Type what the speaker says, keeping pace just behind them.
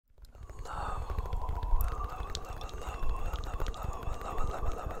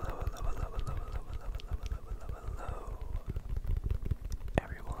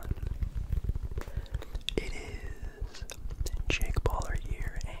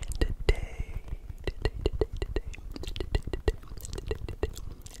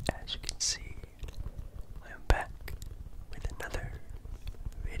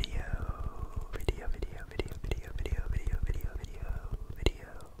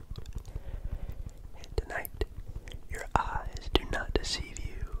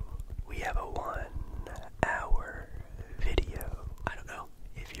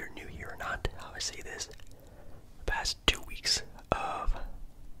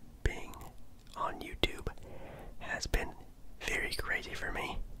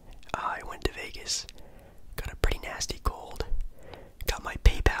Vegas. Got a pretty nasty cold. Got my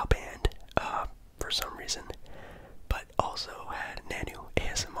PayPal banned for some reason. But also had Nanu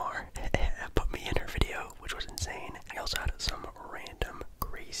ASMR put me in her video, which was insane. I also had some random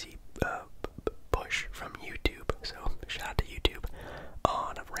crazy push from YouTube. So shout out to YouTube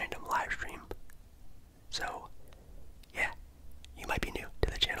on a random live stream. So yeah, you might be new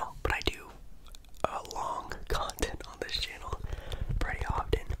to the channel, but I do long content on this channel pretty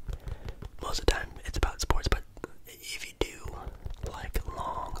often. Most of the time it's about sports, but if you do like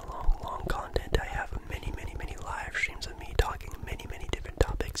long content, I have many live streams of me talking many different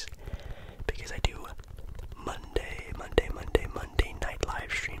topics, because I do Monday night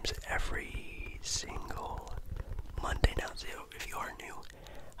live streams every single Monday. Now, so if you are new,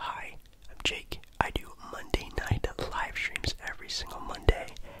 hi, I'm Jake. I do Monday night live streams every single Monday.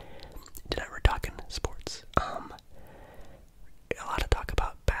 Tonight we're talking sports. A lot of talk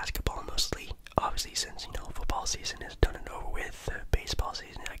about basketball mostly. Obviously, since football season is done and over with, baseball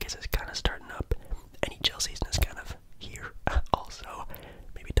season I guess is kind of starting up. NHL season is kind of here. Also,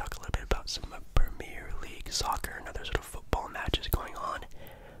 maybe talk a little bit about some Premier League soccer and other sort of football matches going on.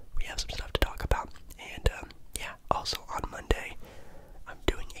 We have some stuff to talk about, and yeah. Also on Monday, I'm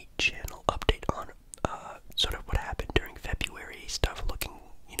doing a channel update on sort of what happened during February, stuff looking,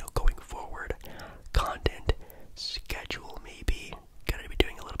 going forward, content, schedule maybe. Gotta be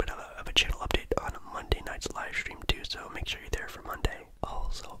doing a little bit of a channel update on Monday night's live stream too, so make sure you're there for Monday.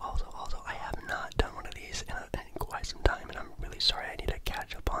 Also, I have not done one of these in quite some time, and I'm really sorry. I need to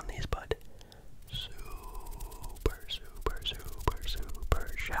catch up on these, but super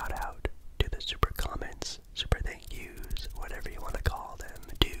shout out to the super comments, super thank yous, whatever you want to call them,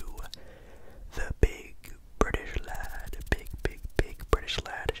 to the big British lad, big British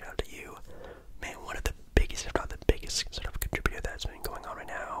lad. Shout out to you, man. One of the biggest, if not the biggest, sort of contributor that's been going on right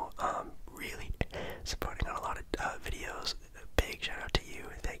now. Really supporting on a lot of videos. Big shout out to you.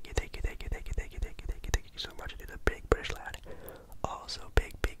 Thank you so much to the big British lad. Also,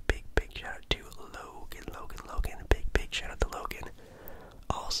 big shout out to Logan. Big shout out to Logan.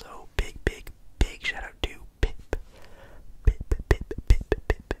 Also, big shout out to Pip.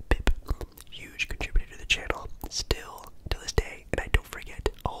 Huge contributor to the channel. Still, to this day, and I don't forget,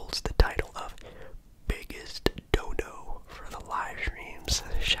 holds the title of biggest dono for the live streams.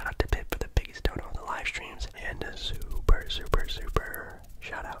 Shout out to Pip for the biggest dono on the live streams. And a super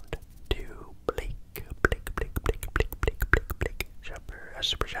shout out to Blake.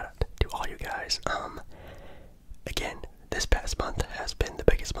 Super shout out to all you guys. Again, this past month has been the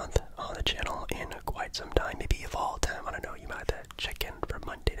biggest month on the channel in quite some time, maybe of all time. I don't know, you might have to check in for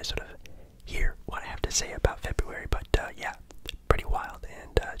Monday to sort of hear what I have to say about February, but yeah, pretty wild.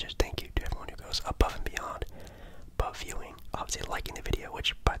 And just thank you to everyone who goes above and beyond, above viewing, obviously liking the video,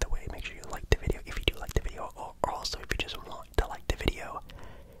 which, by the way, make sure you like the video if you do like the video, or also if you just want to like the video.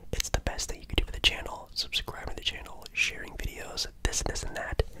 It's the best thing you can do for the channel. Subscribing to the channel, sharing videos, this and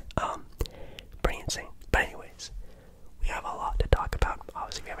that. Pretty insane. But anyways, we have a lot to talk about.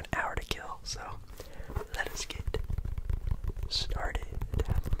 Obviously, we have an hour to kill, so let us get started.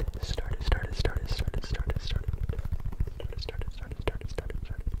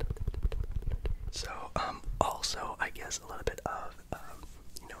 So, also, I guess a little bit of,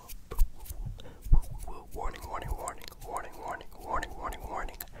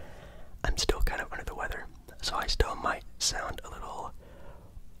 warning. I'm still kind of under the weather, so I still might sound a little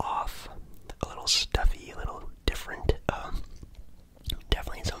off, a little stuffy, a little different.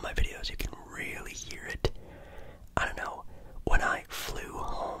 Definitely in some of my videos you can really hear it. I don't know, when I flew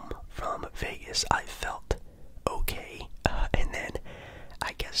home from Vegas I felt okay, and then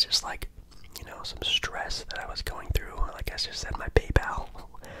I guess just like, some stress that I was going through, like I just said, my PayPal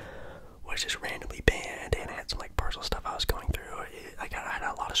was just randomly banned, and I had some like personal stuff I was going through. I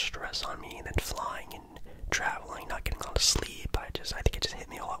had a lot of stress on me, and then flying and traveling, not getting a lot of sleep. I think it just hit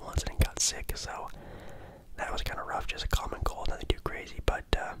me all at once, and I got sick. So that was kind of rough. Just a common cold, nothing too crazy. But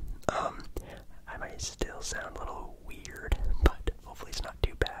I might still sound a little weird, but hopefully it's not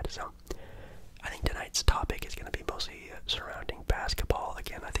too bad. So I think tonight's topic is going to be mostly surrounding basketball.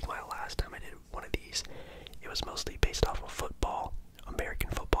 Again, I think my last time I did one of these, it was mostly based off of football, American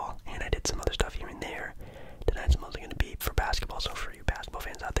football, and I did some other stuff here and there. Tonight's mostly going to be for basketball, so for you basketball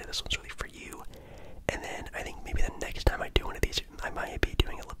fans out there, this one's really for you. And then I think maybe the next time I do one of these, I might be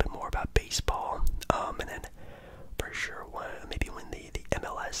doing a little bit more about baseball, and then for sure maybe when the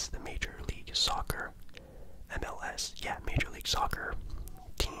MLS, the Major League Soccer, MLS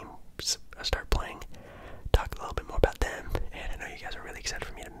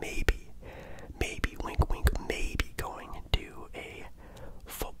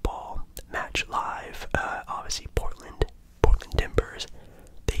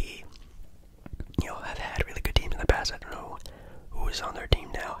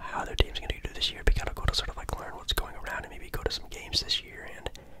this year. It'd be kind of cool to sort of like learn what's going around and maybe go to some games this year and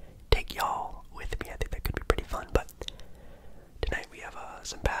take y'all with me. I think that could be pretty fun. But tonight we have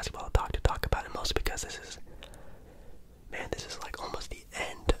some basketball talk to talk about, and mostly because this is like almost the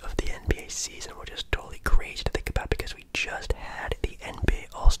end of the NBA season, which is totally crazy to think about because we just had the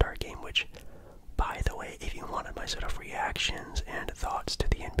NBA All-Star Game, which, by the way, if you wanted my sort of reactions and thoughts to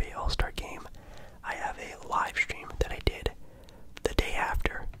the NBA All-Star Game, I have a live stream that I did the day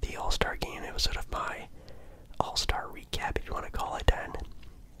after the All-Star Game. It was sort of my All-Star recap, if you want to call it, and,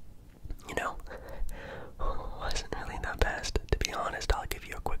 you know, wasn't really the best, to be honest. I'll give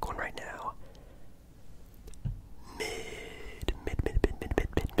you a quick one right now. Mid.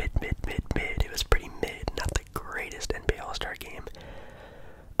 It was pretty mid, not the greatest NBA All-Star Game.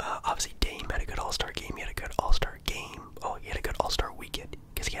 Obviously, Dame had a good All-Star Game. He had a good All-Star Game. Oh, he had a good All-Star weekend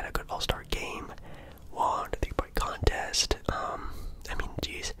because he had a good All-Star Game. Won the three-point contest. I mean,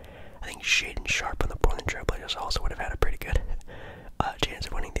 geez, I think Shaedon Sharpe on the Portland Trail Blazers also would have had a pretty good chance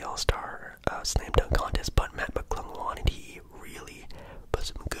of winning the All-Star Slam Dunk contest, but Matt McClung won, and he really put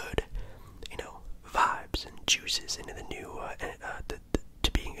some good, vibes and juices into the new,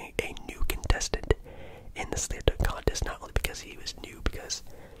 to being a new contestant in the Slam Dunk contest, not only because he was new, because,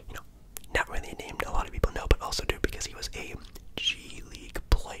 not really a name a lot of people know, but also because he was a G League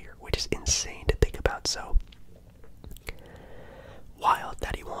player, which is insane to think about. So wild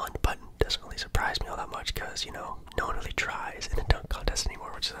that he won, but doesn't really surprise me all that much because, no one really tries in a dunk contest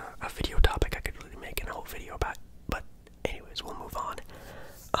anymore, which is a video topic I could really make a whole video about. But anyways, we'll move on.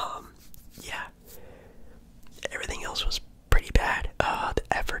 Yeah, everything else was pretty bad. The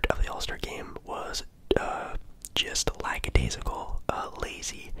effort of the All-Star Game was just lackadaisical,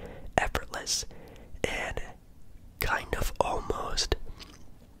 lazy, effortless, and kind of almost,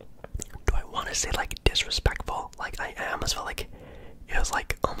 do I want to say like disrespectful? Like I almost felt like it was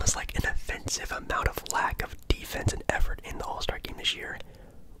like almost like an offensive amount of lack of defense and effort in the All-Star Game this year.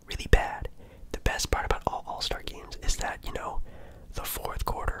 Really bad. The best part about all All-Star Games is that, the fourth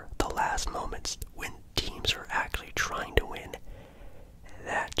quarter, the last moments, when teams are actually trying to win,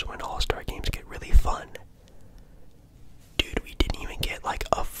 that's when All-Star Games get really fun. Dude, we didn't even get like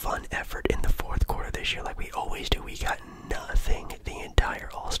a fun effort in the fourth quarter this year like we always do. We got nothing the entire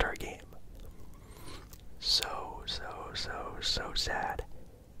All-Star Game. So sad.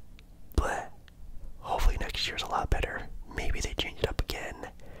 But hopefully next year's a lot better. Maybe they change it up again.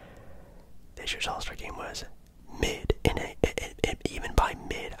 This year's All-Star Game was mid, and even by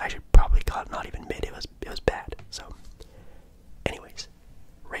mid, I should probably call it not even mid. It was bad. So, anyways,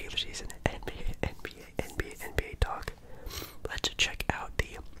 regular season NBA talk. Let's check out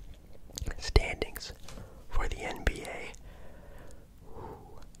the standings for the NBA.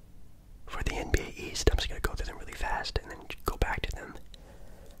 For the NBA East, I'm just gonna go through them really fast and then go back to them.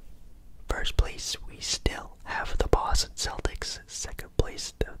 First place, we still have the Boston Celtics. Second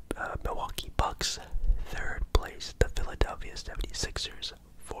place, the Milwaukee Bucks. Third place, the Philadelphia 76ers.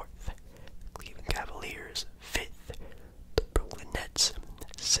 Fourth, Cleveland Cavaliers. Fifth, the Brooklyn Nets.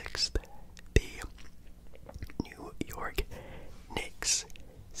 Sixth, the New York Knicks.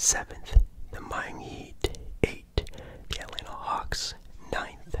 Seventh, the Miami Heat. Eighth, the Atlanta Hawks.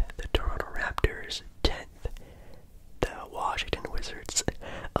 Ninth, the Toronto Raptors. 10th, the Washington Wizards.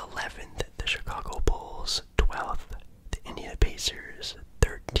 11th, the Chicago Bulls. 12th, the Indiana Pacers.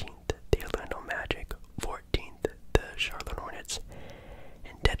 13th, the Orlando Magic. 14th, the Charlotte Hornets.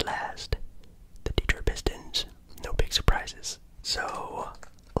 And dead last, the Detroit Pistons. No big surprises. So,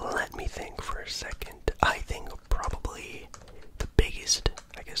 let me think for a second. I think probably the biggest,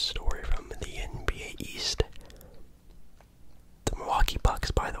 story from the NBA East, the Milwaukee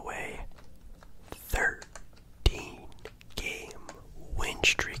Bucks, by the way, 13-game win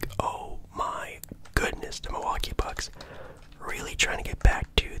streak. Oh my goodness, the Milwaukee Bucks really trying to get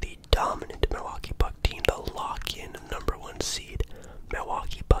back to the dominant Milwaukee Buck team, the lock-in #1 seed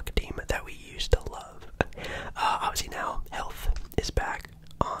Milwaukee Buck team that we used to love. Obviously now health is back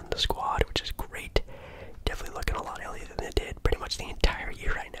on the squad, which is great. Definitely looking a lot healthier than it did pretty much the entire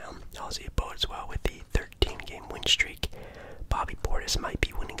year right now. Obviously it bodes well with the 13-game win streak. Bobby Portis might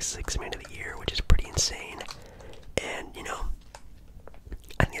be winning 6th Man of the Year, which is pretty insane. And,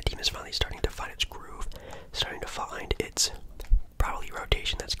 I think that team is finally starting to find its groove, starting to find its probably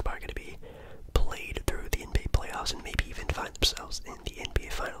rotation that's probably going to be played through the NBA playoffs and maybe even find themselves in the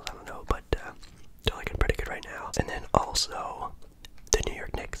NBA Finals. I don't know, but they're looking pretty good right now. And then also, the New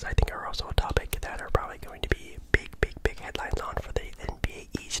York Knicks, I think, are also a topic that are probably going to be big headlines on for the NBA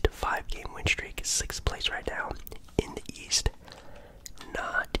East. 5-game win streak, 6th place right now in the East.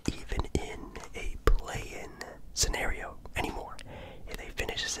 Not even in a play-in scenario anymore. If they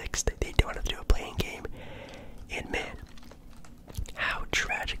finish 6th, they don't have to do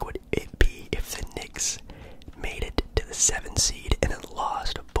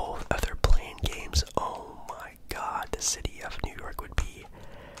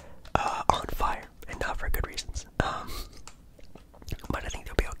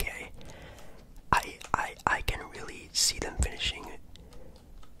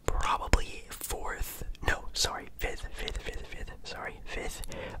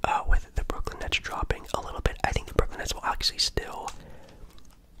with the Brooklyn Nets dropping a little bit. I think the Brooklyn Nets will actually still,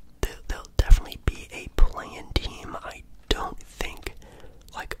 they'll definitely be a play-in team. I don't think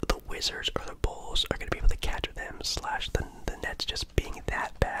like the Wizards or the Bulls are going to be able to catch them, slash the Nets just being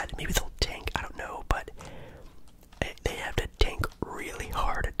that bad. Maybe they'll tank, I don't know, but they have to tank really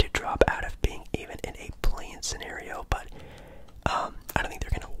hard to drop out of being even in a play-in scenario. But I don't think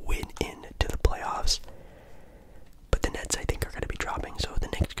they're going to win into the playoffs. But the Nets, I think, are going to be dropping, so the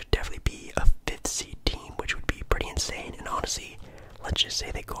Knicks could definitely be a 5th seed team, which would be pretty insane. And honestly, let's just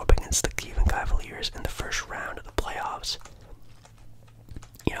say they go up against the Cleveland Cavaliers in the first round of the playoffs.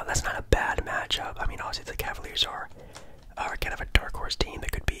 You know, that's not a bad matchup. I mean, obviously the Cavaliers are kind of a dark horse team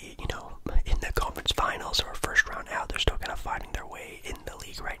that could be, you know, in the conference finals or first round out. They're still kind of fighting their way in the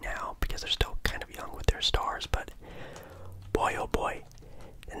league right now because they're still kind of young with their stars. But boy, oh boy,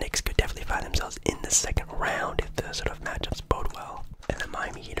 the Knicks could definitely find themselves in the second round if the sort of matchups bode well. And the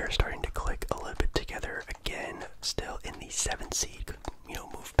Miami Heat are starting to click a little bit together again, still in the 7th seed. Could, you know,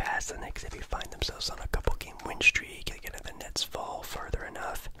 move past the Knicks if they find themselves on a couple game win streak. Again, if the Nets fall further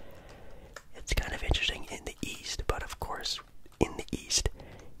enough. It's kind of interesting in the East, but of course, in the East,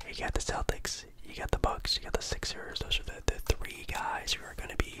 you got the Celtics, you got the Bucks, you got the Sixers. Those are the 3 guys who are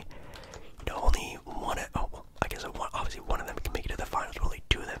going to be, you know, only one. I guess obviously one of them can make it to the finals. But only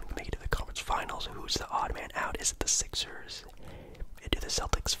 2 of them can make it to the conference finals. Who's the odd man out? Is it the Sixers? Do the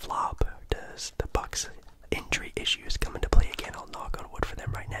Celtics flop? Does the Bucks injury issues come into play again? I'll knock on wood for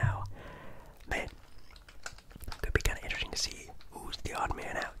them right now. Man, could be kind of interesting to see who's the odd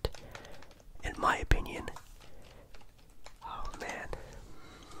man out. In my opinion, oh man,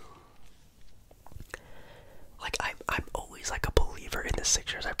 like I'm always like a believer in the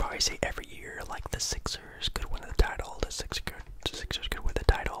Sixers. I probably say every year, like the Sixers could win the title. The Sixers could win the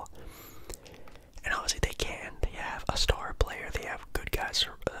title, and obviously they can. They have a star player. They have good guys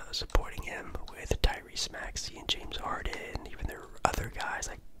supporting him with Tyrese Maxey and James Harden. Even their other guys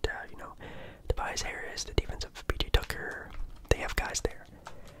like you know, Tobias Harris, the defensive PJ Tucker. They have guys there.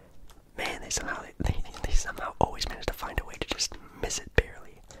 Man, they somehow always manage to find a way to just miss it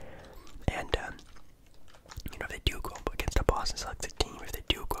barely. And you know, if they do go up against a Boston Celtics team, if they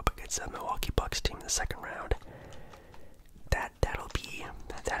do go up against a Milwaukee Bucks team in the second round, that'll be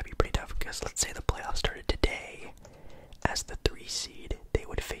pretty tough. Because let's say the playoffs started today as the 3 seed, they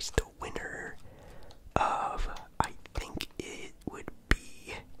would face the winner of, I think it would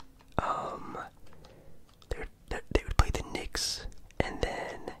be they would play the Knicks, and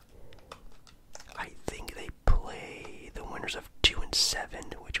then I think they play the winners of 2 and 7,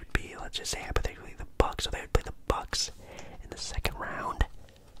 which would be, let's just say hypothetically, the Bucks. So they would play the Bucks in the second round.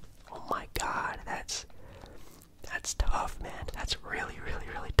 Oh my God, that's tough, man. That's really, really,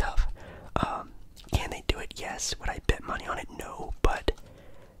 really tough. Can they do it? Yes. Would I bet money on it? No. But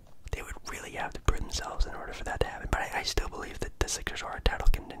they would really have to prove themselves in order for that to happen. But I still believe that the Sixers are a title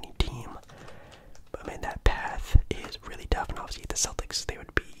contending team. But man, that path is really tough. And obviously the Celtics, they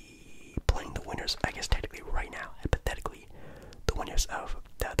would be playing the winners, I guess technically right now, hypothetically, the winners of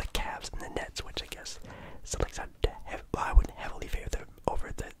the Cavs and the Nets, which I guess Celtics I would heavily favor them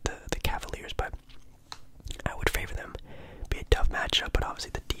over the Cavaliers, but I would favor them. Be a tough matchup, but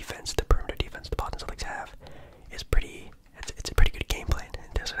obviously the defense, the perimeter defense the Boston Celtics have is it's a pretty good game plan.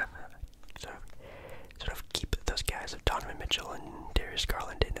 And to sort of keep those guys of Donovan Mitchell and Darius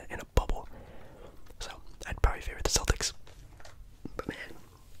Garland in a bubble. So I'd probably favor the Celtics. But man,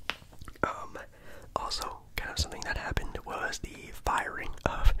 also kind of something that happened was the firing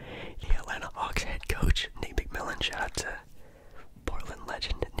of the Atlanta Hawks head coach Nate McMillan. Shout out to Portland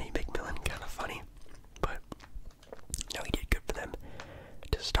legend Nate McMillan. Kind of funny, but no, he did good for them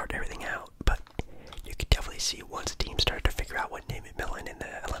to start everything out. But you could definitely see once the team started to figure out what Nate McMillan and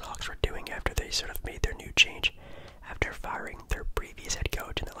the Atlanta Hawks were doing after they sort of made their new change after firing their previous head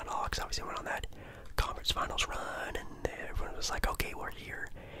coach, and the Atlanta Hawks obviously went on that conference finals run, and everyone was like, okay, we're here.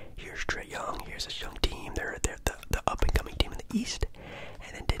 Here's Trae Young. Here's this young team. They're the up and coming team in the East,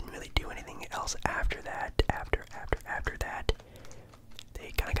 and then didn't really do anything else after that. After that,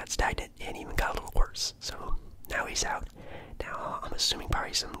 they kind of got stagnant and even got a little worse. So now he's out. Now I'm assuming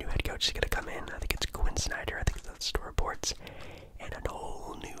probably some new head coach is gonna come in. I think it's Quinn Snyder. I think that's the reports, and a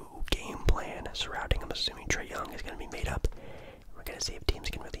whole new game plan surrounding. I'm assuming Trae Young is gonna be made up. We're gonna see if teams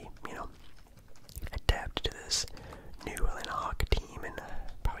can really, you know, adapt to this new Atlanta Hawk team and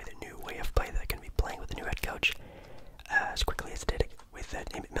probably the new way of play that they're going to be playing with the new head coach as quickly as it did with Nate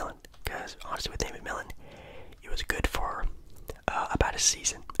McMillan. Because honestly, with Nate McMillan, it was good for about a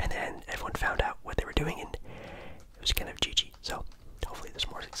season, and then everyone found out what they were doing, and it was kind of GG. So hopefully there's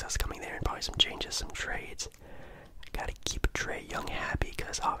more success coming there, and probably some changes, some trades. Got to keep Trae Young happy.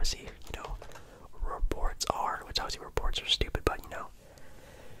 because obviously, reports are, which obviously reports are stupid, but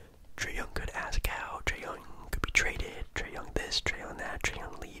Trae Young could ask out, Trae Young could be traded, Trae Young this, Trae Young that, Trae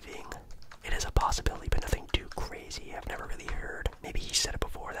Young leaving. It is a possibility, but nothing too crazy. I've never really heard. Maybe he said it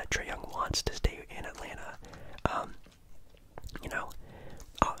before that Trae Young wants to stay in Atlanta.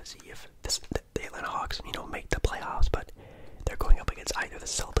 Obviously if the Atlanta Hawks, make the playoffs, but they're going up against either the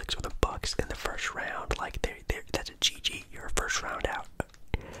Celtics or the Bucks in the first round. Like, that's a GG. You're a first round out.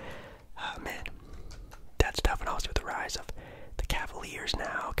 Man, that's tough. And also with the rise of the Cavaliers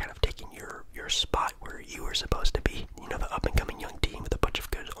now, kind of taking your spot where you were supposed to be. The up-and-coming young team with a bunch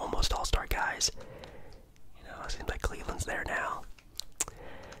of good, almost all-star guys. It seems like Cleveland's there now.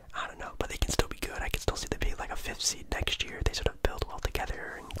 I don't know, but they can still be good. I can still see them being like a 5th seed next year. They sort of build well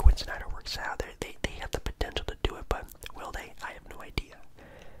together, and Quinn Snyder works out. They have the potential to do it, but will they? I have no idea.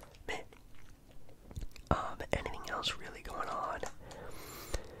 Man. Anything else really going on?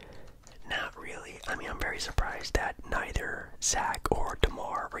 Not really. I mean, I'm very surprised that neither Zach or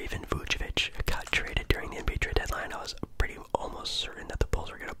DeMar or even Vucevic got traded during the NBA trade deadline. I was almost certain that the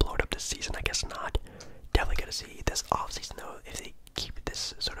Bulls were going to blow it up this season. I guess not. Definitely going to see this offseason, though, if they keep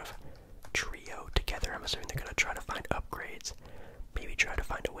this sort of trio together. I'm assuming they're going to try to find upgrades. Maybe try to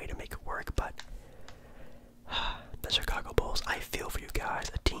find a way to make it work, but the Chicago Bulls, I feel for you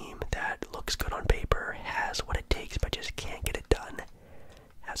guys. A team that looks good on paper, has what it takes, but just can't get it done.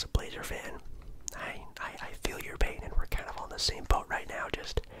 As a Blazer fan, I feel your pain, and we're kind of on the same boat right now,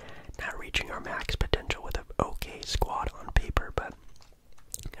 just not reaching our max potential with an okay squad on paper. But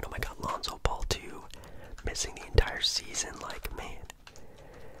oh my god, Lonzo Ball too, missing the entire season. Like, man,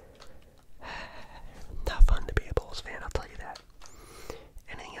 not fun to be a Bulls fan, I'll tell you that.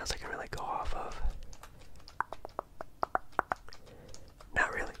 Anything else I can really go off of?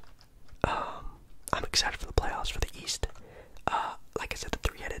 Not really. I'm excited for the playoffs for the East. Like I said, the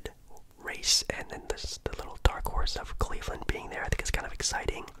three-headed race, and then the little dark horse of Cleveland being there, I think it's kind of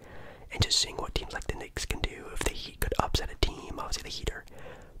exciting. And just seeing what teams like the Knicks can do. If the Heat could upset a team, obviously the Heat are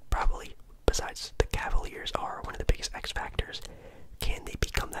probably, besides the Cavaliers, are one of the biggest X factors. Can they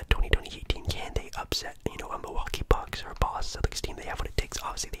become that 2020 Heat team? Can they upset, a Milwaukee Bucks or a Boston Celtics team? They have what it takes.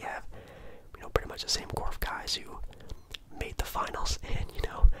 Obviously they have, pretty much the same core of guys who made the finals and,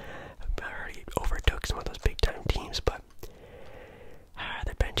 already overtook some of those big-time teams, but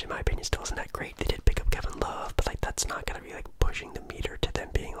their bench, in my opinion, still isn't that great. They did pick up Kevin Love, but, that's not going to be, pushing the meter to them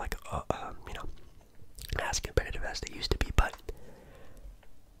being, as competitive as they used to be, but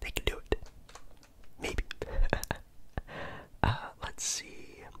they can do it. Maybe. Let's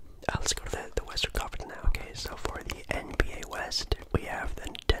see. Let's go to the Western Conference now. Okay, so for the NBA West, we have the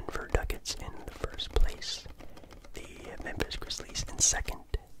Denver Nuggets in the first place, the Memphis Grizzlies in second,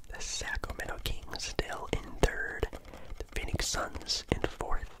 the Sacramento Kings still in third, the Phoenix Suns in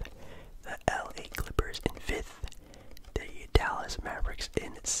fourth, the LA Clippers in fifth, the Dallas Mavericks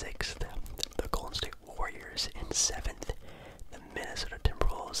in sixth, the Golden State Warriors in seventh, the Minnesota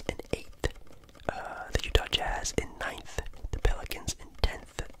Timberwolves in eighth, the Utah Jazz in ninth, the Pelicans in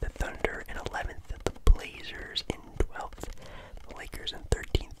 10th, the Thunder in 11th, the Blazers in 12th, the Lakers in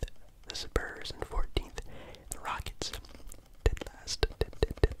 13th, the Spurs in 14th, the Rockets did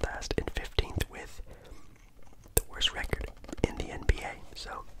last in 15th with the worst record in the NBA.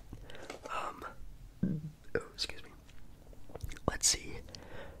 So, excuse me. Let's see.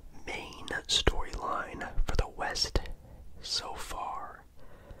 Main storyline for the West so far.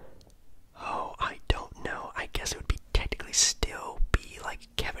 Oh, I don't know. I guess it would be technically still be like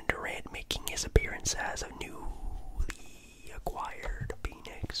Kevin Durant making his appearance as a newly acquired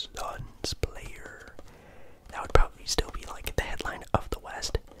Phoenix Suns player. That would probably still be like the headline of the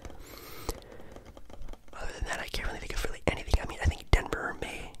West. Other than that, I can't really think of really anything. I mean, I think Denver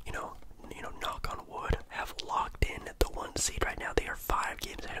may, knock on wood, have locked in the 1 seed right now. They are 5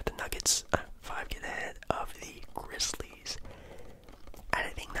 games ahead of the Nuggets, 5 games ahead of the Grizzlies. And I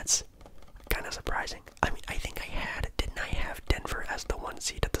think that's kind of surprising. I mean, I think didn't I have Denver as the 1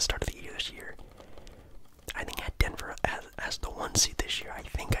 seed at the start of the year this year? I think I had Denver as the 1 seed this year. I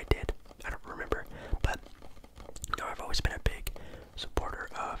think I did. I don't remember. But, I've always been a big supporter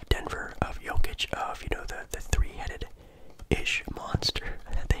of Denver, of Jokic, of, the three-headed-ish monster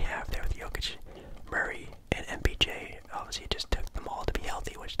that they have there with Jokic, Murray, and MPJ. Obviously, it just took them all to be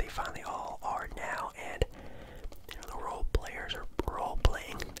healthy, which they finally all are now. And, the role players are role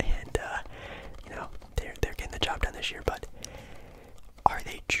playing, and, they're getting the job done this year. But are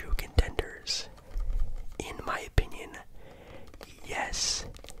they true contenders? In my opinion, yes.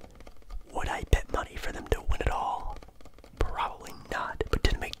 Would I bet money for them to win it all? Probably not. But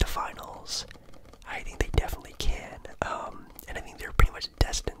to make the finals, I think they definitely can. And I think they're pretty much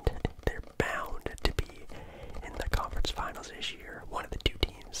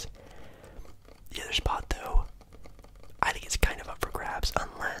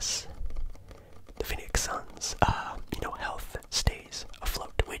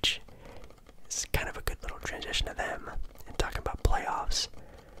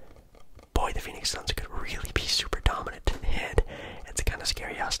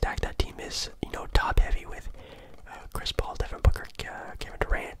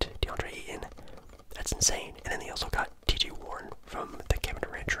That's insane. And then they also got TJ Warren from the Kevin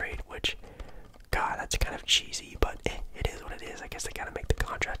Durant trade, which, God, that's kind of cheesy, but it is what it is. I guess they gotta make the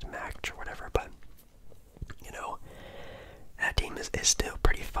contract match or whatever, but, you know, that team is still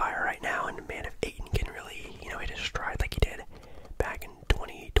pretty fire right now, and man, if Ayton can really, you know, hit his stride like he did back in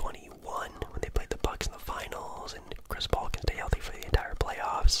 2021 when they played the Bucks in the finals, and Chris Paul can stay healthy for the entire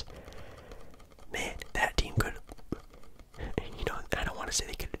playoffs, man, that team could, you know, I don't want to say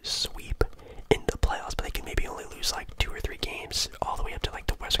they could sweep in the playoffs, but they could maybe only lose like 2 or 3 games all the way up to like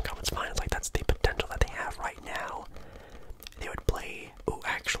the Western Conference Finals. Like, that's the potential that they have right now. They would play,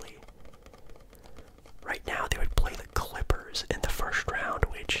 actually, right now they would play the Clippers in the first round,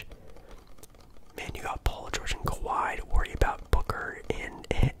 which, man, you got Paul George and Kawhi to worry about Booker and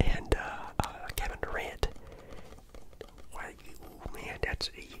Kevin Durant. Man, that's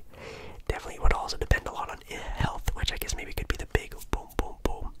definitely would also depend a lot on health, which I guess maybe could be the big boom, boom,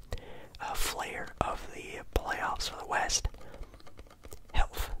 boom flair of the playoffs for the West.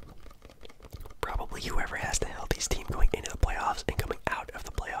 Health. Probably whoever has the healthiest team going into the playoffs and coming out of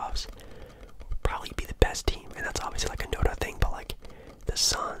the playoffs will probably be the best team, and that's obviously like a Noda thing, but like the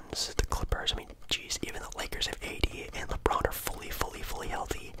Suns, the Clippers, I mean, geez, even the Lakers if AD and LeBron are fully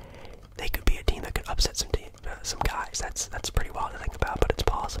healthy, they could be a team that could upset some guys. That's pretty wild to think about, but it's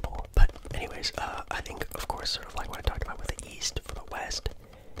possible. But anyways, I think, of course, sort of like what I talked about with the East, for the West,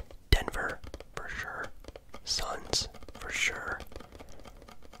 Denver, for sure, Suns, for sure.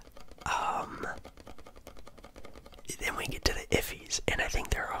 Then we get to the iffies, and I think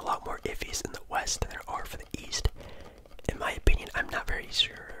there are a lot more iffies in the West than there are for the East. In my opinion, I'm not very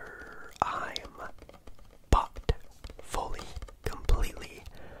sure I'm bought fully, completely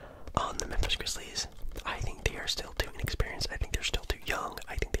on the Memphis Grizzlies. I think they are still too inexperienced. I think they're still too young.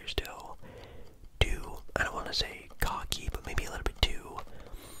 I think they're still too, I don't want to say cocky, but maybe a little bit too,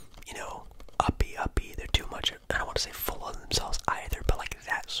 you know, uppy. They're too much, I don't want to say full of themselves either, but like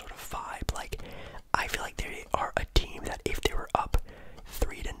that sort of vibe. Like, I feel like they are a team that if they were up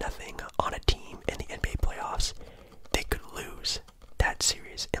 3-0 on a team in the NBA playoffs, they could lose that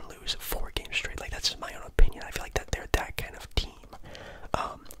series and lose 4 games straight. Like, that's just my own opinion. I feel like that they're that kind of team.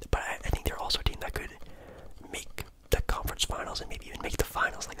 But I think they're also a team that could make the conference finals and maybe even make the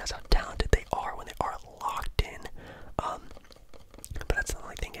finals. Like, that's how talented they are when they are locked in. But that's the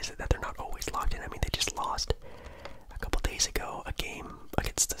only thing, is that they're not always locked in. I mean, they just lost a couple days ago a game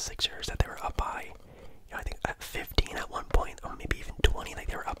against the Sixers that they were up by, you know, I think at 15 at one point, or maybe even 20. Like,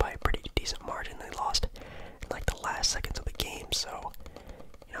 they were up by a pretty decent margin. They lost in like the last seconds of the game. So,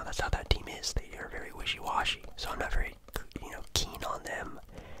 you know, that's how that team is. They are very wishy-washy. So I'm not very, you know, keen on them.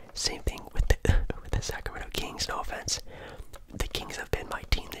 Same thing with the Sacramento Kings. No offense, the Kings have been my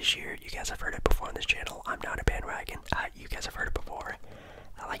team this year. You guys have heard it before on this channel. I'm not a bandwagon. You guys have heard it before.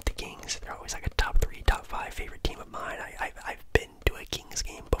 I like the Kings. They're always like a top 3, top 5 favorite team of mine. I've been to a Kings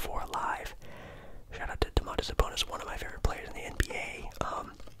game before live. Shout out to Domantas Sabonis, one of my favorite players in the NBA.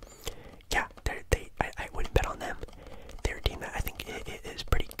 Yeah, I wouldn't bet on them. They're a team that I think is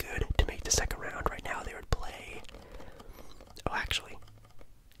pretty good to make the second round. Right now, they would play. Oh, actually,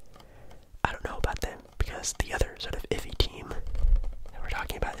 I don't know about them, because the other sort of iffy team that we're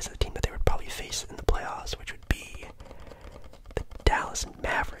talking about is the team that they would probably face in the playoffs, which would be the Dallas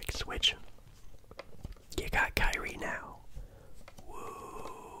Mavericks, which you got Kyrie now.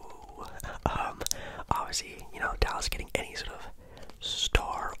 Woo. Obviously, you know, Dallas getting any sort of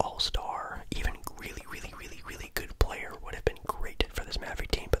star, all-star, even really good player would have been great for this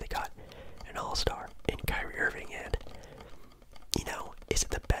Maverick team, but they got an all-star in Kyrie Irving, and, you know, is it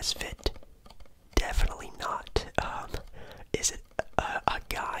the best fit? Definitely not. Is it a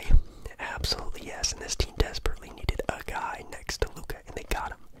guy? Absolutely yes, and this team desperately needed a guy next to Luka, and they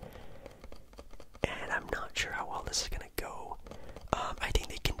got him. And I'm not sure how well this is going to go. I think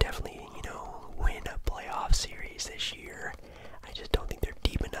they can definitely, you know, win a playoff series this year. I just don't think they're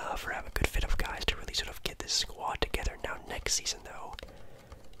deep enough or have a good fit of guys to really sort of get this squad together. Now, next season, though,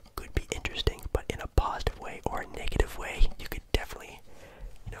 could be interesting, but in a positive way or a negative way. You could definitely,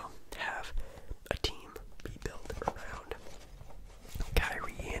 you know, have a team be built around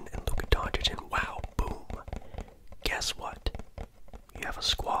Kyrie and Luka Doncic, and wow, boom. Guess what? You have a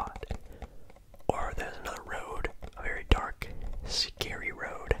squad. Or there's another road, a very dark, scary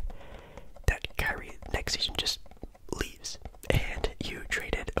road, that Kyrie next season just leaves, and you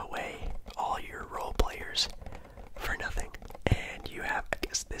traded away all your role players for nothing, and you have, I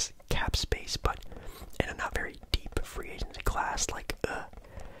guess, this cap space, but in a not very deep free agency class. Like, I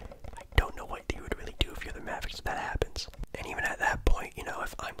don't know what you would really do if you're the Mavericks if that happens. And even at that point, you know,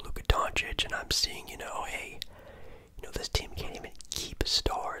 if I'm Luka Doncic and I'm seeing, you know, hey, you know, this team can't even keep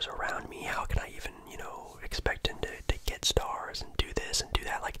stars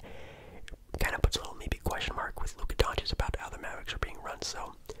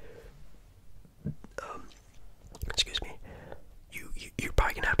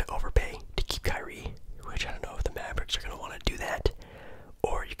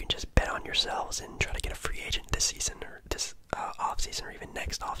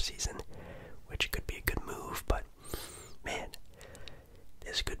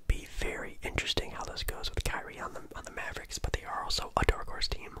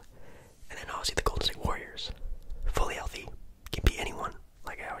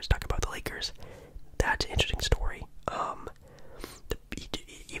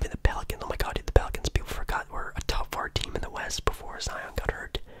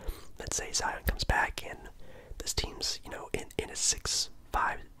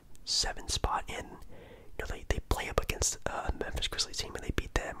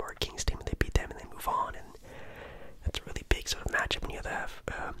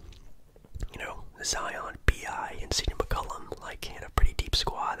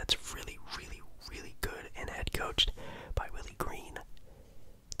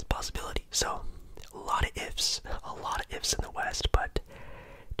possibility. So a lot of ifs in the West, but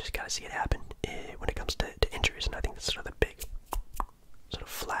just gotta see it happen when it comes to injuries. And I think that's sort of the big sort of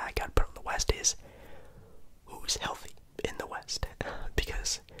flag I'd put on the West is who's healthy in the West,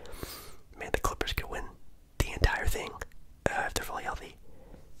 because man, the Clippers could win the entire thing if they're fully healthy.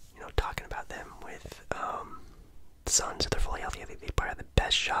 You know, talking about them with the Suns, if they're fully healthy, I think they probably have the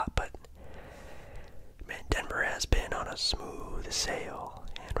best shot. But man, Denver has been on a smooth sail,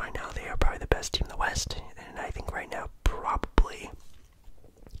 and right now they are probably the best team in the West. And I think right now probably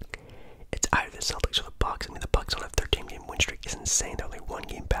it's either the Celtics or the Bucks. I mean, the Bucks on a 13-game win streak is insane. They're only 1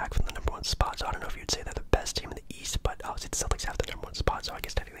 game back from the #1 spot, so I don't know if you'd say they're the best team in the East, but obviously the Celtics have the #1 spot, so I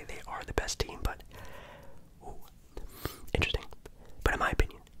guess technically they are the best team. But ooh, interesting. But in my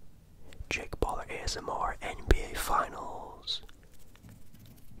opinion, Jake Baller ASMR NBA Finals.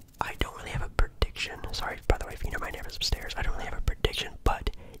 I don't really have a prediction. Sorry, by the way, if you hear my neighbors upstairs, I don't really have a prediction, but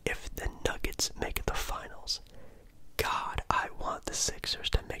if the Nuggets make the finals, God, I want the Sixers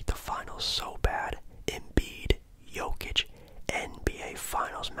to make the finals so bad. Embiid, Jokic, NBA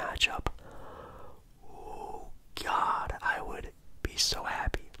Finals matchup. Oh, God, I would be so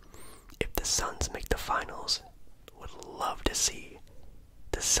happy. If the Suns make the finals, would love to see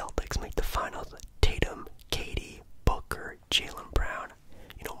the Celtics make the finals. Tatum, Katie, Booker, Jaylen Brown,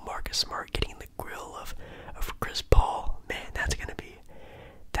 you know, Marcus Smart getting in the grill of Chris Paul. Man, that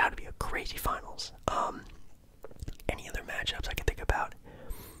would be a crazy finals. Any other matchups I can think about?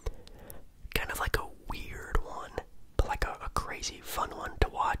 Kind of like a weird one, but like a crazy fun one to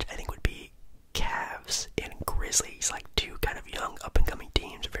watch, I think would be Cavs and Grizzlies, like two kind of young up-and-coming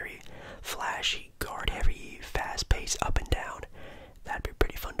teams, very flashy, guard-heavy, fast-paced, up and down. That'd be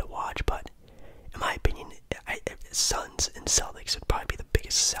pretty fun to watch, but in my opinion, Suns and Celtics would probably be the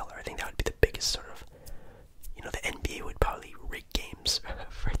biggest seller. I think that would be the biggest sort of, you know, the NBA would probably rig games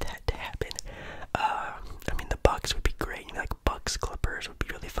for that to happen. I mean, the Bucks would be great. You know, like Bucks Clippers would be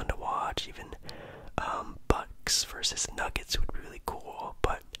really fun to watch. Even Bucks versus Nuggets would be really cool.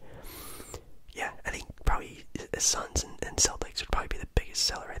 But yeah, I think probably the Suns and Celtics would probably be the biggest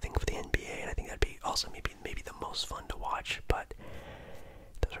seller, I think, for the NBA, and I think that'd be also maybe the most fun to watch. But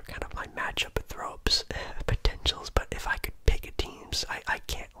those are kind of my matchup throw-ups potentials. But if I could pick a teams, I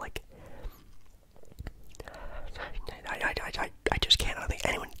can't, like, I just can't. I don't think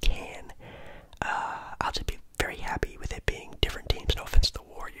anyone can. I'll just be very happy with it being different teams. No offense to the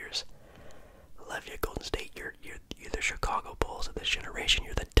Warriors. Love you, Golden State. You're the Chicago Bulls of this generation.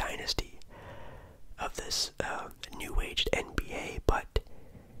 You're the dynasty of this new-aged NBA. But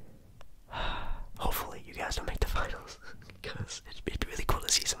hopefully you guys don't make the finals, because it'd be really cool to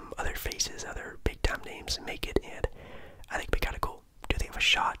see some other faces, other big-time names make it, and I think it'd be kind of cool. Do they have a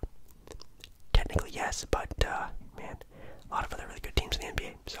shot? Technically, yes, but man, a lot of other really good teams in the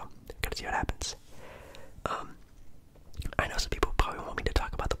NBA, so gotta see what happens. I know some people probably want me to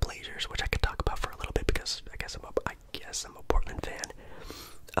talk about the Blazers, which I could talk about for a little bit because I guess I'm a Portland fan.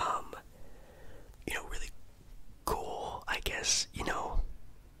 You know, really cool. I guess, you know,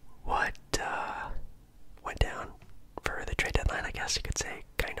 what went down for the trade deadline, I guess you could say.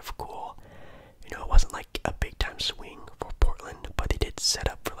 Kind of cool. You know, it wasn't like a big time swing for Portland, but they did set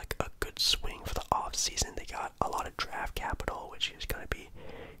up for like a good swing for the off season. They got a lot of draft capital, which is going to be,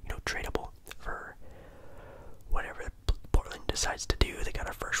 you know, tradable for whatever Portland decides to do. They got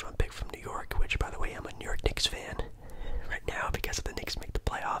a first round pick from New York, which, by the way, I'm a New York Knicks fan right now because if the Knicks make the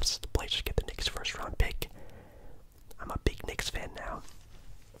playoffs, the Blazers get the Knicks first round pick. I'm a big Knicks fan now.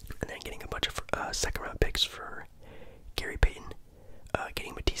 And then getting a bunch of second round picks for Gary Payton,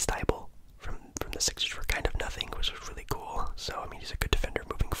 getting Matisse Thybulle from the Sixers for kind of nothing, which was really cool. So, I mean, he's a good defender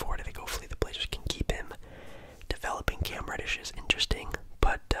moving forward. I think hopefully the Blazers can keep him. Developing Cam Reddish is interesting,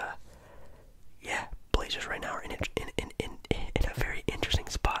 but yeah, Blazers right now are in a very interesting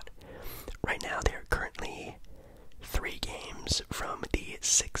spot. Right now, they are currently 3 games from the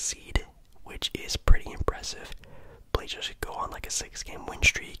 6th seed, which is pretty impressive. Blazers should go on like a 6-game win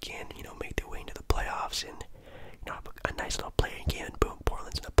streak and, you know, make their way into the playoffs and, you know, have a nice little playing game, and boom,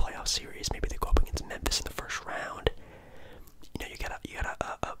 Portland's in a playoff series. Maybe they go up against Memphis in the first round. You know, you got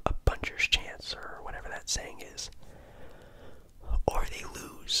a puncher's chance, or whatever that saying is. Or they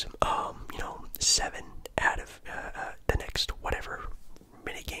lose, you know, 7 out of the next whatever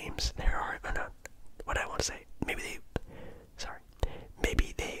many games there are. What I want to say, maybe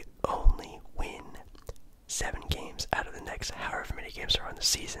they only win 7 games out of the next however many games there are in the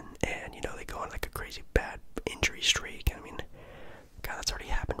season, and, you know, they go on like a crazy bad injury streak. I mean, God, that's already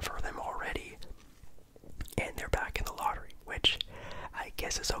happened for them already, and they're back in the lottery, which I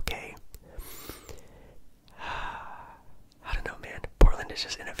guess is okay. I don't know, man. Portland Portland is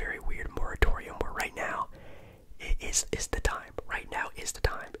just in a very weird moratorium where right now is the time. Right now is the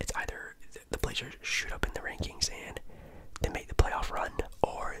time. It's either the Blazers shoot up in the rankings and they make the playoff run,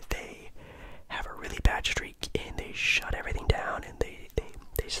 or they have a really bad streak and they shut everything down and they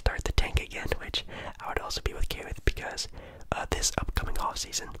start the tank again, which I would also be okay with, because this upcoming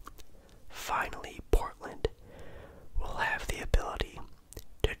offseason, finally Portland will have the ability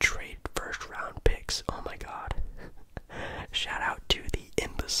to trade first round picks. Oh my god. Shout out to the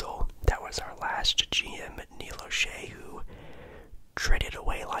imbecile that was our last GM, Neil O'Shea, who traded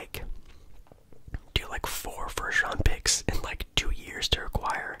away like 4 first round picks in like 2 years to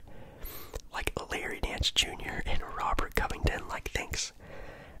acquire like Larry Nance Jr. and Robert Covington. Like, thanks,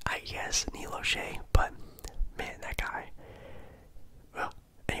 I guess, Neil O'Shea, but man, that guy. Well,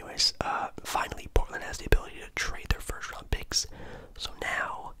 anyways, finally Portland has the ability to trade their first round picks. So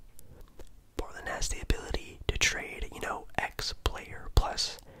now Portland has the ability to trade, X player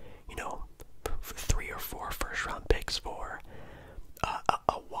plus, 3 or 4 first round picks for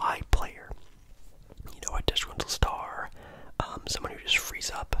a Y player, a disgruntled star, someone who just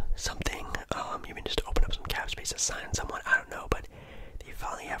frees up something, even just to open up some cap space to sign someone. I don't know, but they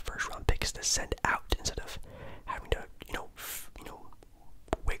finally have first round picks to send out instead of having to,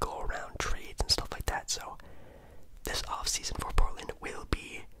 wiggle around trades and stuff like that. So this offseason for Portland will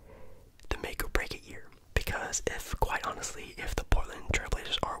be the make or break it year, because quite honestly, if the Portland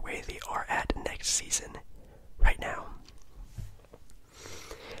Trailblazers are where they are at next season, right now,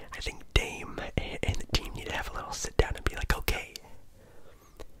 I think Dame and the team need to have a little sit down and be like, okay,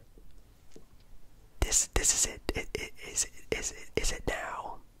 this is it. Is it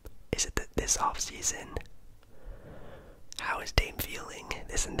now? Is it this off season? How is Dame feeling?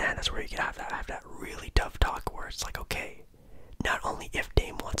 This and that. That's where you can have that really tough talk where it's like, okay, not only if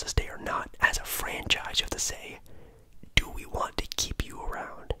Dame wants to stay or not, as a franchise, you have to say, do we want to keep you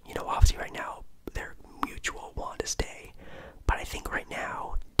around? Obviously right now, their mutual want to stay. But I think right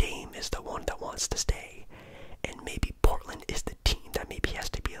now, Dame is the one that wants to stay. And maybe Portland is the team that maybe has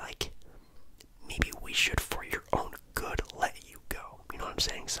to be like, maybe we should, for your own good, let you go. You know what I'm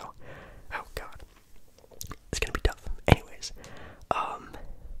saying? So, oh god. It's gonna be tough. Anyways,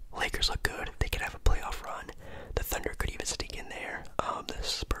 Lakers look good. They could have a playoff run. The Thunder could even sneak in there. The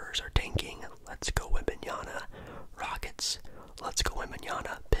Spurs are tanking. Let's go Wembanyama. Rockets, let's go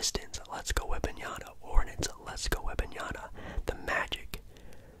Wembanyama. Pistons, let's go Wembanyama. Hornets, let's go Wembanyama. The Magic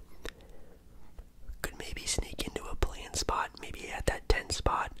could maybe sneak into a play-in spot, maybe at that 10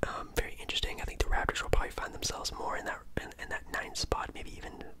 spot. Very interesting. I think the Raptors will probably find themselves more in that 9 spot, maybe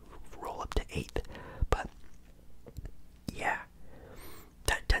even roll up to 8th. But yeah,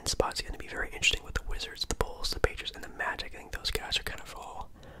 that 10 spot is going to be very interesting with the Wizards, the Bulls, the Patriots, and the Magic. I think those guys are kind of all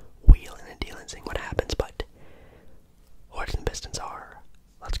wheeling and dealing, seeing what happens. But Hornets and Pistons are,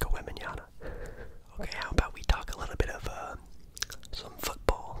 let's go Wembanyama. Okay, how about we talk a little bit of some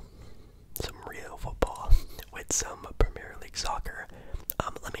football, some real football, with some Premier League soccer.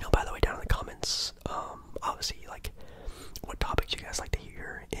 Let me know, by the way, down in the comments, obviously, like, what topics you guys like to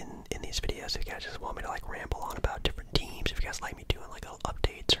hear in these videos. If you guys just want me to, like, ramble on about different teams, if you guys like me doing, like, little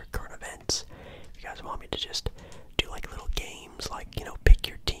updates or current events, if you guys want me to just do, like, little games, like, pick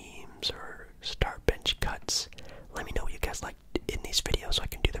your teams or start bench cuts, let me know what you guys like in these videos so I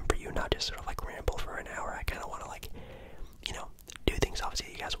can do them for you, not just sort of, like, ramble for an hour. I kind of want to, like, do things,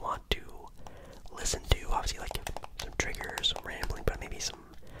 obviously, you guys want to listen to, obviously, like, some triggers, some rambling, but maybe some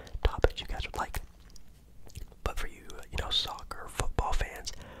topics you guys would like. But for you, soccer, football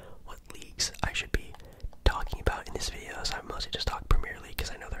fans, what leagues I should be talking about in these videos? I mostly just talk Premier League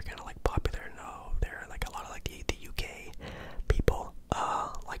because I know they're kind of, like, popular. No, they're, like, a lot of, like, the UK people,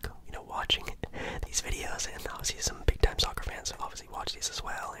 like, watching these videos, and obviously some big-time soccer fans obviously watch these as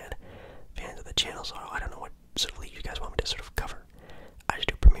well, and fans of the channel, so I don't know what sort of league you guys want me to sort of cover. I just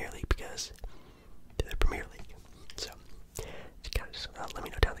do Premier League because they're the Premier League. So, just let me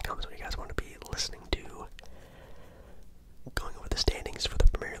know down in the comments what you guys want to be listening to. Going over the standings for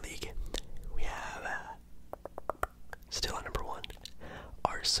the Premier League, we have still at number 1,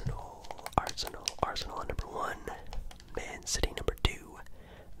 Arsenal at number 1, Man City number 2,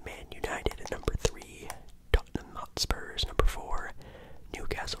 Man United at number 3, Tottenham Hotspurs number 4,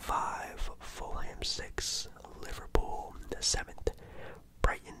 Newcastle 5, Fulham 6, Liverpool 7th,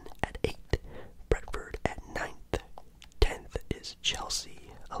 Brighton at 8th, Brentford at 9th, 10th is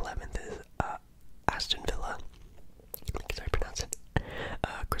Chelsea, 11th is Aston Villa, I think I pronounce it.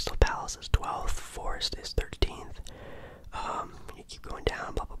 Crystal Palace is 12th, Forest is 13th. You keep going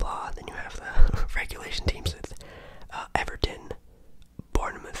down, blah blah blah. Then you have the regulation teams with Everton,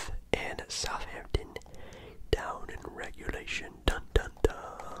 Bournemouth, and Southampton down in regulation. Dun dun dun.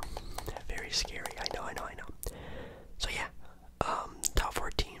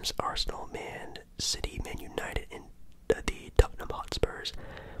 Arsenal, Man City, Man United, and the Tottenham Hotspurs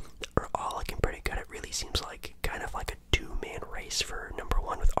are all looking pretty good. It really seems like kind of like a two-man race for number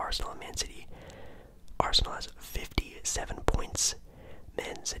one with Arsenal and Man City. Arsenal has 57 points.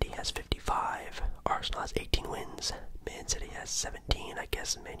 Man City has 55. Arsenal has 18 wins. Man City has 17. I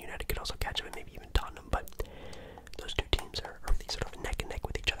guess Man United could also catch up, and maybe even Tottenham, but those two teams are really sort of neck and neck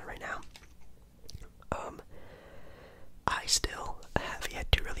with each other right now. I still have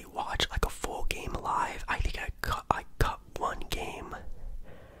yet to really watch like a full game live. I think I cut one game.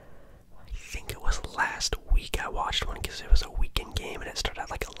 I think it was last week I watched one because it was a weekend game and it started at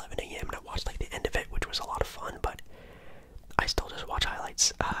like 11 a.m. and I watched like the end of it, which was a lot of fun, but I still just watch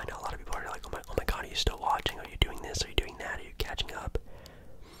highlights. I know a lot of people are like, oh my god, are you still watching? Are you doing this? Are you doing that? Are you catching up?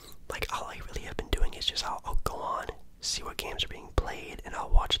 Like, all I really have been doing is just I'll go on, see what games are being played, and I'll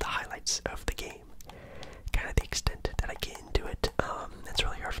watch the highlights of the game. Kind of the extent that I get into it. It's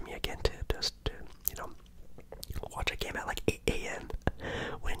really hard for me again to just watch a game at like 8 a.m.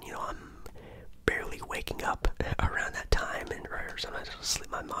 when I'm barely waking up around that time, and or sometimes I'll slip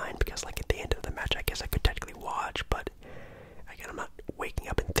my mind because like at the end of the match I guess I could technically watch, but again I'm not waking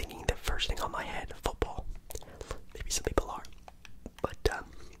up and thinking the first thing on my head, football. Maybe some people are, but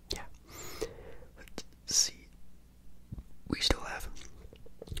yeah. Let's see. We still have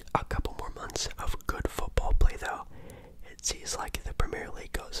a couple more months of good football play though. It seems like the Premier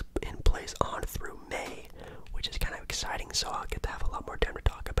League goes in place on through May, which is kind of exciting, so I'll get to have a lot more time to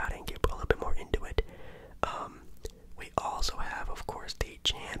talk about it and get a little bit more into it. We also have, of course, the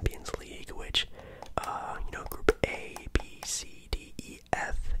Champions League, which, Group A, B, C, D, E,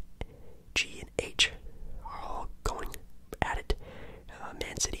 F, G, and H are all going at it.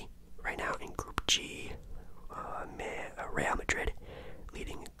 Man City right now in Group G, Real Madrid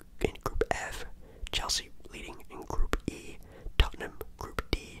leading in Group F, Chelsea leading in Group E, Tottenham Group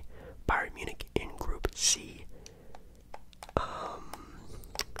D, Bayern Munich in Group C,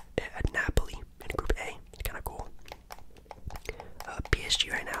 Napoli in Group A. It's kind of cool.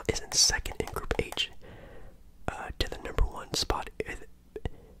 PSG right now is in second in Group H, to the number one spot.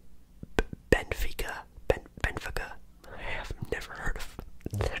 Benfica. I have never heard of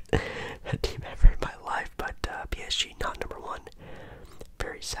that team ever in my life, but PSG not number one.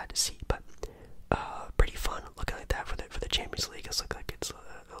 Very sad to see, but pretty fun looking like that for the Champions League. It's looking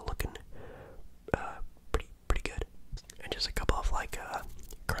looking pretty good. And just a couple of like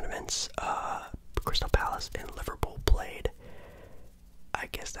current events. Crystal Palace and Liverpool played. I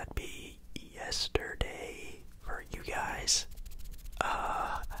guess that'd be yesterday for you guys.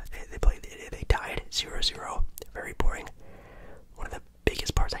 They tied 0-0. Very boring. One of the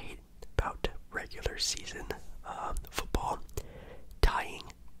biggest parts I hate about regular season football, tying.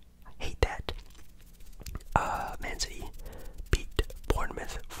 I hate that. Man City beat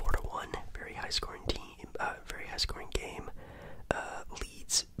Bournemouth 4-1. Very high scoring team. Very high scoring game.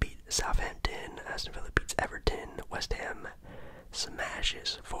 Leeds beat Southampton. Aston Villa beats Everton. West Ham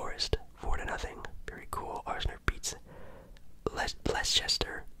smashes Forest 4-0. Very cool. Arsenal beats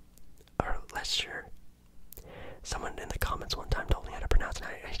Leicester. Someone in the comments one time told me how to pronounce it.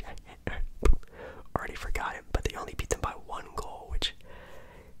 I already forgot it, but they only beat them by 1 goal, which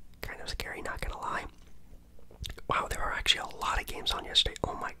kind of scary, not gonna lie. Wow, there are actually a lot of games on yesterday.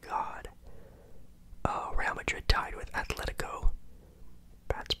 Oh my god. Real Madrid tied with Atletico.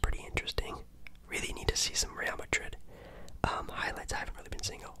 That's pretty interesting. Really need to see some Real Madrid highlights. I haven't really been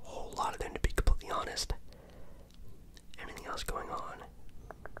seeing a whole lot of them, to be completely honest. Anything else going on?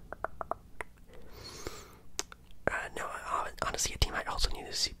 No, honestly, a team I also need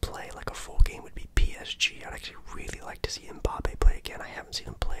to see play like a full game would be PSG. I'd actually really like to see Mbappe play again. I haven't seen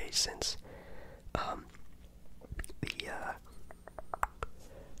him play since the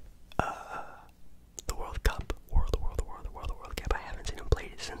World Cup. World Cup. I haven't seen him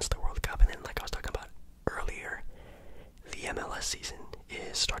play since the World Cup. And then, like I was talking about earlier, the MLS season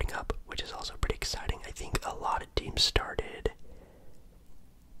is starting up, which is also pretty exciting. I think a lot of teams started.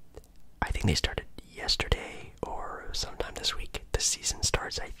 I think they started yesterday or sometime this week. The season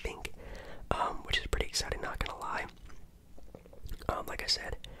starts, I think, which is pretty exciting, not gonna lie. Like I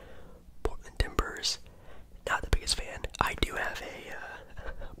said, Portland Timbers, not the biggest fan. I do have a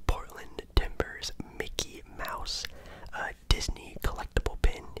Portland Timbers Mickey Mouse Disney collectible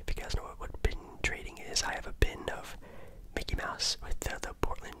pin. If you guys know what pin trading is, I have a pin of Mickey Mouse with the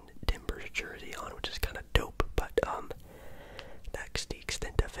Portland Timbers jersey on, which is kind of dope, but that's the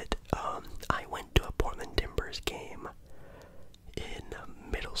extent of it. I went to a Portland Timbers game in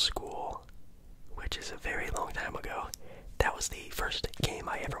middle school, which is a very long time ago. That was the first game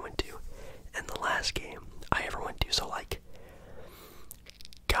I ever went to, and the last game I ever went to. So, like,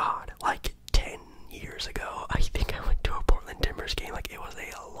 God, first game, like, it was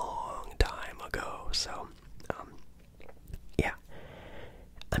a long time ago. So, yeah,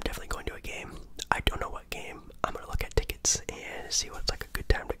 I'm definitely going to a game. I don't know what game. I'm gonna look at tickets and see what's like a good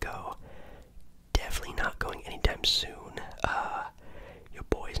time to go. Definitely not going anytime soon. Your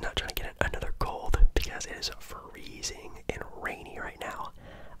boy's not trying to get another cold because it is freezing and rainy right now.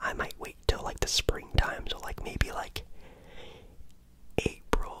 I might wait till like the springtime, so like maybe like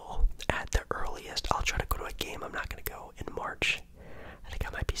April at the earliest. I'll try to go to a game. I'm not gonna go in March. I think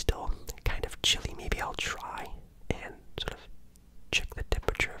I might be still kind of chilly. Maybe I'll try and sort of check the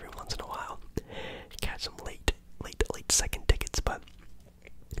temperature every once in a while. Catch some late second tickets, but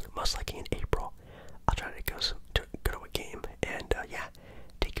most likely in April. I'll try to go to a game and yeah,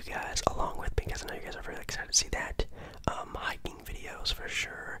 take you guys along with me because I know you guys are very excited to see that. Hiking videos for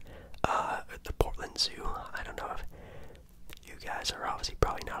sure. The Portland Zoo. I don't know if you guys are obviously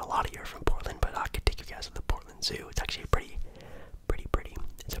probably not a lot of you are from Portland, but I could take you guys to the Portland Zoo. It's actually pretty.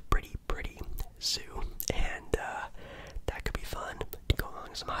 It's a pretty zoo, and that could be fun. To go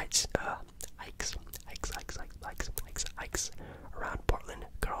along some hikes around Portland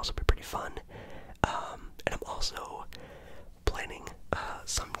could also be pretty fun. And I'm also planning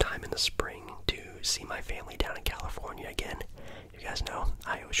sometime in the spring to see my family down in California again. You guys know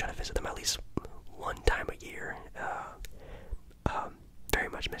I always try to visit them at least one time a year. Very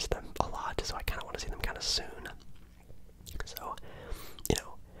much miss them a lot, so I kind of want to see them kind of soon. So, you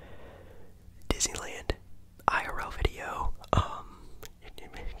know, Disneyland, IRL video,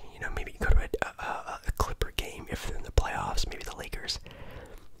 you know, maybe go to a Clipper game if they're in the playoffs, maybe the Lakers,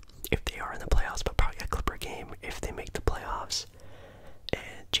 if they are in the playoffs, but probably a Clipper game if they make the playoffs.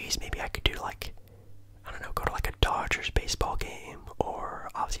 And geez, maybe I could do like, I don't know, go to like a Dodgers baseball game, or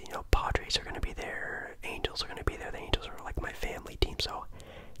obviously, you know, Padres are going to be there, Angels are going to be there. The Angels are like my family team, so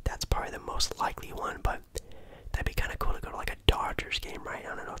that's probably the most likely one, but that'd be kind of cool to go to like a Dodgers game, right?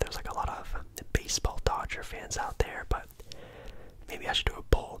 I don't know if there's like a lot of baseball Dodger fans out there, but maybe I should do a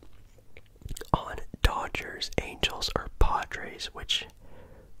poll on Dodgers, Angels, or Padres. Which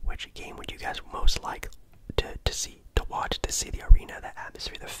game would you guys most like to see, to watch, to see the arena, the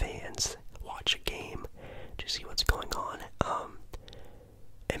atmosphere, the fans, watch a game, to see what's going on?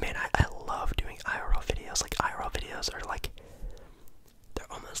 And man, I love doing IRL videos. Like, IRL videos are like,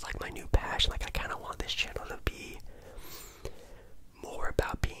 they're almost like my new passion. Like, I kind of want this channel to be more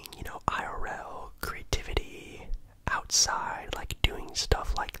about being, you know, IRL, creativity, outside, like doing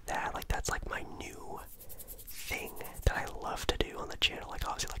stuff like that. Like, that's like my new thing that I love to do on the channel. Like,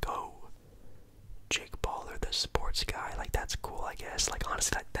 obviously, like, oh, Jake Baller, the sports guy, like, that's cool, I guess. Like,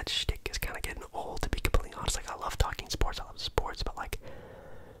 honestly, that shtick is kind of getting old, to be completely honest. Like, I love talking sports, I love sports, but like,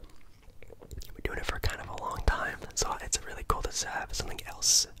 we're doing it for kind of a long time, so it's really cool to have something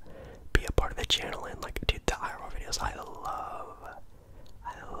else be a part of the channel. And like, dude, the IRL videos, I love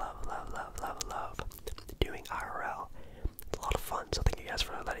doing IRL. It's a lot of fun, so thank you guys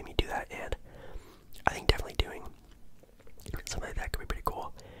for letting me do that, and I think definitely doing something like that could be pretty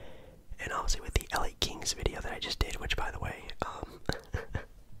cool. And obviously with the LA Kings video that I just did, which by the way,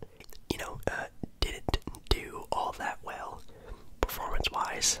 you know, didn't do all that well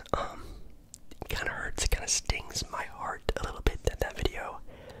performance-wise. It kind of hurts, it kind of stings my heart a little bit that that video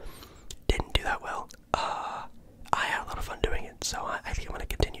didn't do that well. I had a lot of fun doing it, so I think I'm going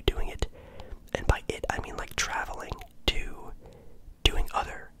to continue doing it. And by it, I mean like traveling to doing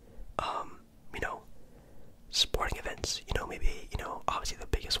other, you know, sporting events. You know, maybe, you know, obviously the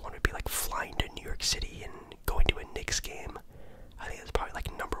biggest one would be like flying to New York City and going to a Knicks game. I think that's probably like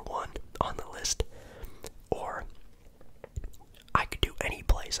 #1 on the list. Or I could do any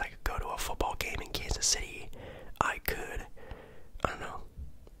place. I could go to a football game in Kansas City. I could, I don't know,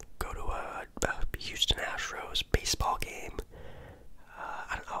 go to a Houston Astros baseball game.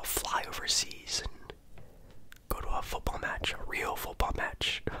 I don't know, fly overseas and go to a football match, a real football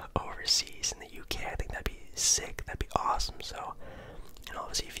match overseas in the UK. I think that'd be sick. That'd be awesome. So, and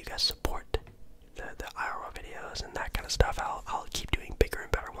obviously, if you guys support the IRL videos and that kind of stuff, I'll keep doing bigger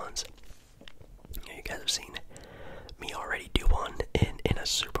and better ones. You guys have seen me already do one in a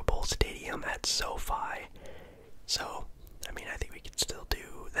Super Bowl stadium at SoFi. So, I mean, I think we can still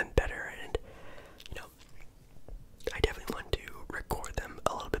do them better, and you know, I definitely want to record them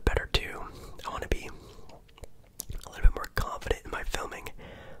a little bit better too. I want to be a little bit more confident in my filming.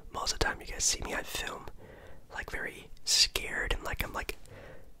 Most of the time you guys see me, I film like very scared, and like I'm like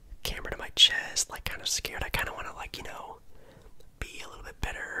camera to my chest, like kind of scared. I kind of want to, like, you know, be a little bit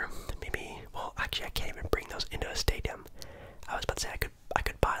better. Maybe, well, actually I can't even bring those into a stadium. I was about to say I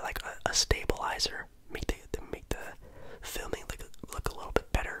could buy like a stabilizer, make the filming look a little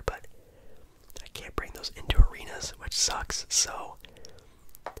bit better, but I can't bring those into arenas, which sucks. So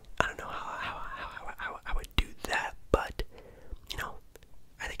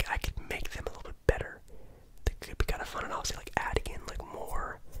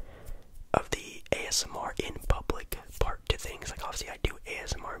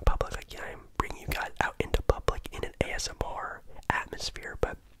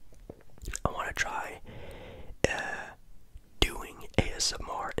to try doing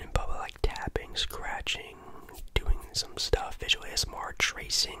ASMR in public, like tapping, scratching, doing some stuff, visual ASMR,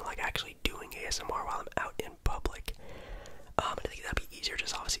 tracing, like actually doing ASMR while I'm out in public. I think that'd be easier,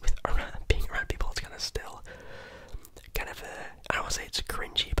 just obviously with being around people. It's kind of still kind of I don't want to say it's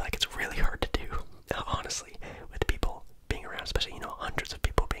cringy, but like it's really hard to do, honestly, with people being around, especially, you know, hundreds of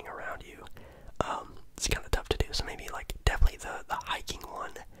people being around you. It's kind of tough to do. So maybe like definitely the hiking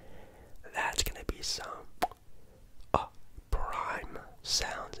one. That's gonna be some prime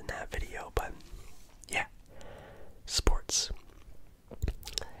sounds in that video. But yeah, sports.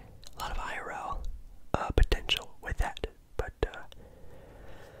 A lot of IRL potential with that. But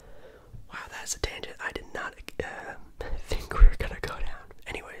wow, that's a tangent I did not think we were gonna go down.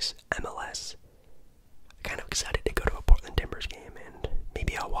 Anyways, MLS. Kind of excited to go to a Portland Timbers game, and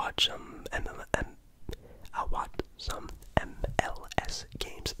maybe I'll watch some MLS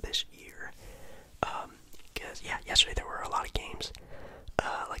games this year. Because yeah, yesterday there were a lot of games.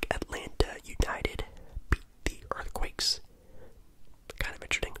 Like Atlanta United beat the Earthquakes. Kind of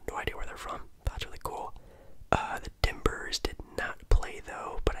interesting. No idea where they're from. That's really cool. The Timbers did not play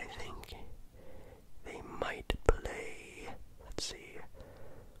though, but I think they might play. Let's see.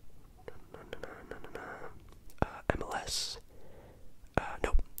 MLS.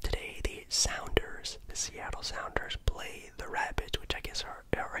 Nope. Today the Sounders, the Seattle Sounders, play the Rapids, which I guess are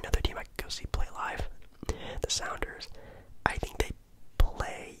another team I could go see play live. The Sounders. I think they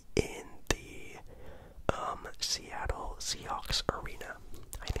play in the Seattle Seahawks arena.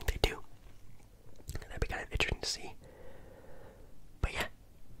 I think they do. That'd be kind of interesting to see. But yeah,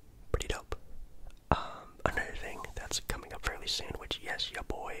 pretty dope. Another thing that's coming up fairly soon, which yes, your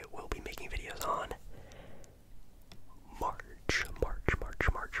boy will be making videos on.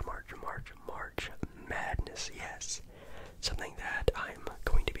 March Madness, yes. Something that I'm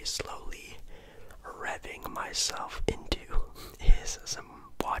going to be slowly revving myself into is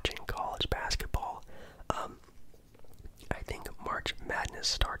some watching college basketball. I think March Madness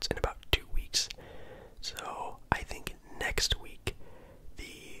starts in about 2 weeks. So I think next week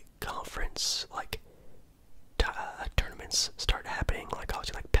the conference tournaments start happening, like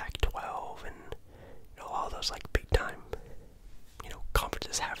obviously like Pac-12 and you know all those like big time, you know,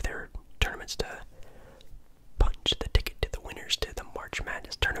 conferences have their tournaments to punch the ticket to the winners to the March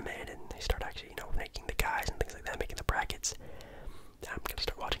Madness tournament, and they start actually, you know, making the guys and things like that, making the brackets. I'm gonna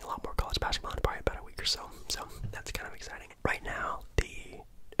start watching a lot more college basketball in probably about a week or so. So that's kind of exciting. Right now, the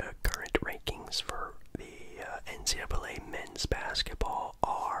current rankings for the NCAA men's basketball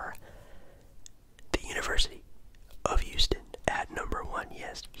are the University of Houston at number 1.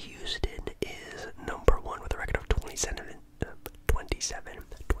 Yes, Houston is number 1 with a record of 27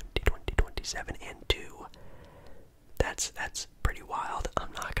 and 2. That's pretty wild.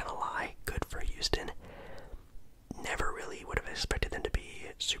 I'm not gonna lie. Good for Houston. Never really would have expected them to be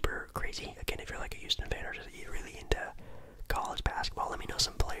super crazy. Again, if you're like a Houston fan or just really into college basketball, let me know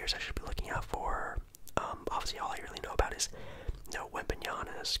some players I should be looking out for. Obviously, all I really know about is, you know,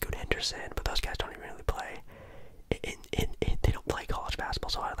 Wembanyama, Scoot Henderson, but those guys don't even really play. They don't play college basketball,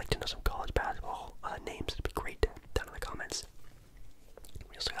 so I'd like to know some college basketball names. It'd be great down in the comments.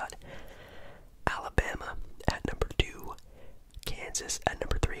 We also got Alabama at number 2, Kansas at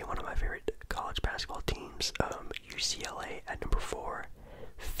number 3, one of my favorite college basketball teams. UCLA at number 4,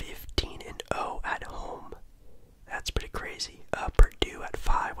 15-0 at home. That's pretty crazy. Purdue at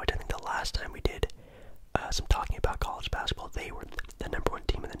 5, which I think the last time we did some talking about college basketball, they were the number 1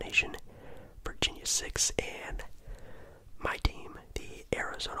 team in the nation. Virginia 6, and my team, the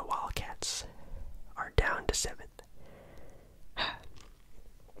Arizona Wildcats, are down to 7.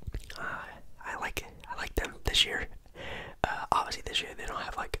 I like them this year. Obviously, this year they don't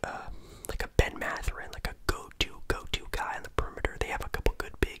have like a Ben Mathurin, like a go-to guy on the perimeter. They have a couple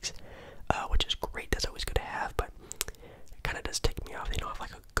good bigs, which is great. That's always good to have, but it kind of does tick me off. They don't have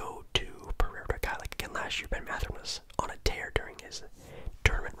like a go-to perimeter guy. Like again, last year Ben Mathurin was on a tear during his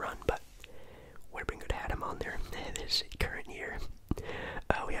tournament run, but would have been good to have him on there this current year.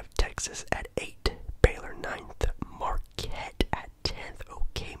 We have Texas at 8, Baylor 9th, Marquette at 10th.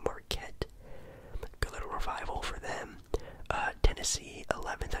 Okay, Marquette. Good little revival for them. Tennessee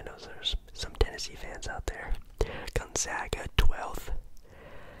 11th. I know there's some Tennessee fans out there. Gonzaga 12th.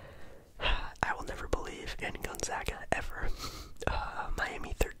 I will never believe in Gonzaga ever.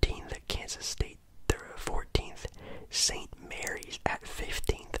 Miami 13th, Kansas State 14th, St. Mary's at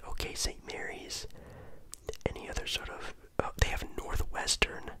 15th. Okay, St. Mary's. Any other sort of... they have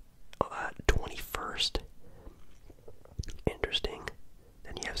Northwestern 21st. Interesting.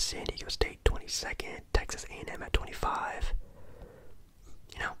 Then you have San Diego State 22nd, Texas A&M at 25.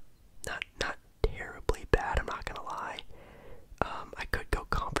 You know, not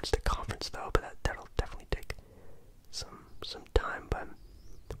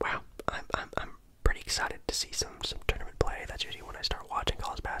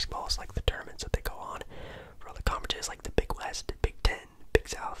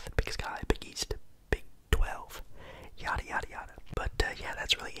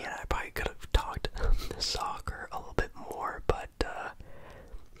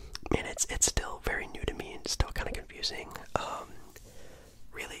it's still very new to me and still kind of confusing.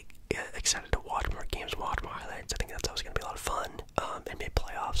 Really excited to watch more games, watch more highlights. I think that's always going to be a lot of fun. NBA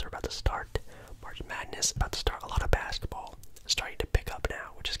playoffs are about to start. March Madness about to start. A lot of basketball starting to pick up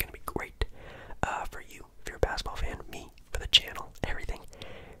now, which is going to be great for you if you're a basketball fan. Me for the channel, everything.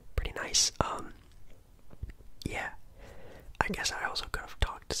 Pretty nice. Yeah. I guess I also could have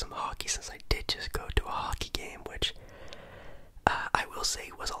talked to some hockey since I did just go to a hockey game, which I will say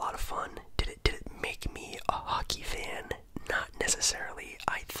was a lot of fun. Did it make me a hockey fan? Not necessarily.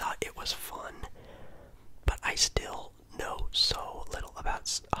 I thought it was fun, but I still know so little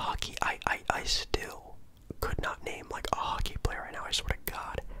about hockey. I still could not name like a hockey player right now. I swear to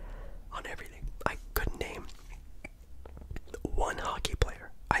God, on everything. I couldn't name one hockey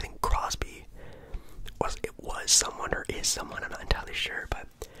player. I think Crosby was someone or is someone. I'm not entirely sure, but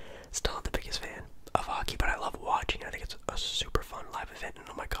still not the biggest fan of hockey. But I love watching. I think it's a super fun live event. And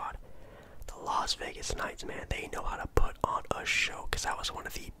oh my God, the Las Vegas Knights, man, they know how to put on a show, because that was one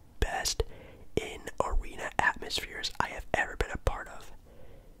of the best in arena atmospheres I have ever been a part of.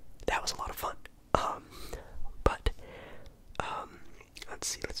 That was a lot of fun. Let's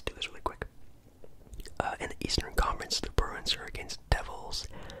see, let's do this really quick. In the Eastern Conference, the Bruins are against Devils.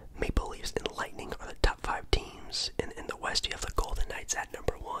 Maple Leafs and Lightning are the top 5 teams. In the West, you have the Golden Knights at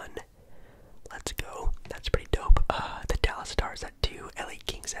number 1. Let's go. That's pretty dope. The Dallas Stars at 2. LA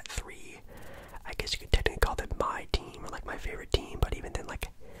Kings at 3. I guess you could technically call them my team, or like my favorite team, but even then, like,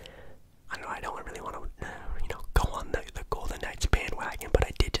 I don't know, I don't really want to, go on the Golden Knights bandwagon, but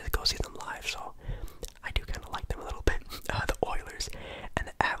I did just go see them live, so I do kind of like them a little bit. The Oilers and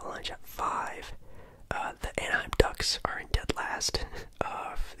the Avalanche at 5. The Anaheim Ducks are in dead last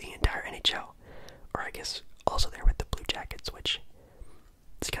of the entire NHL, or I guess also there with the Blue Jackets, which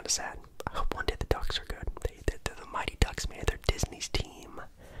is kind of sad. I hope one day the Ducks are good. They're the Mighty Ducks, man. They're Disney's team.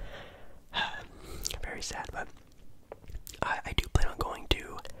 Very sad, but I do plan on going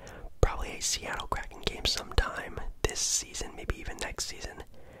to probably a Seattle Kraken game sometime this season, maybe even next season.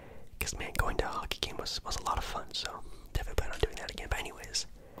 Because, man, going to a hockey game was a lot of fun, so definitely plan on doing that again. But anyways,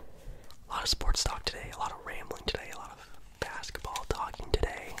 a lot of sports talk today, a lot of rambling today, a lot of basketball talking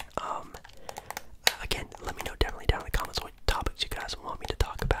today. Again, let me know definitely down in the comments what topics you guys want me to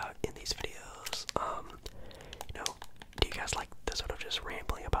talk about in these videos. Do you guys like the sort of just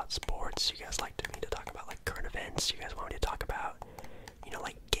rambling about sports? You guys like me to talk about like current events? You guys want me to talk about,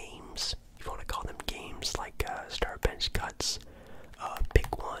 like games? If you want to call them games, like start bench cuts, big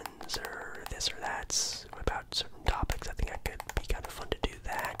ones, or this or that, about certain topics. I think it could be kind of fun to do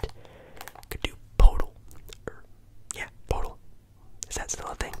that.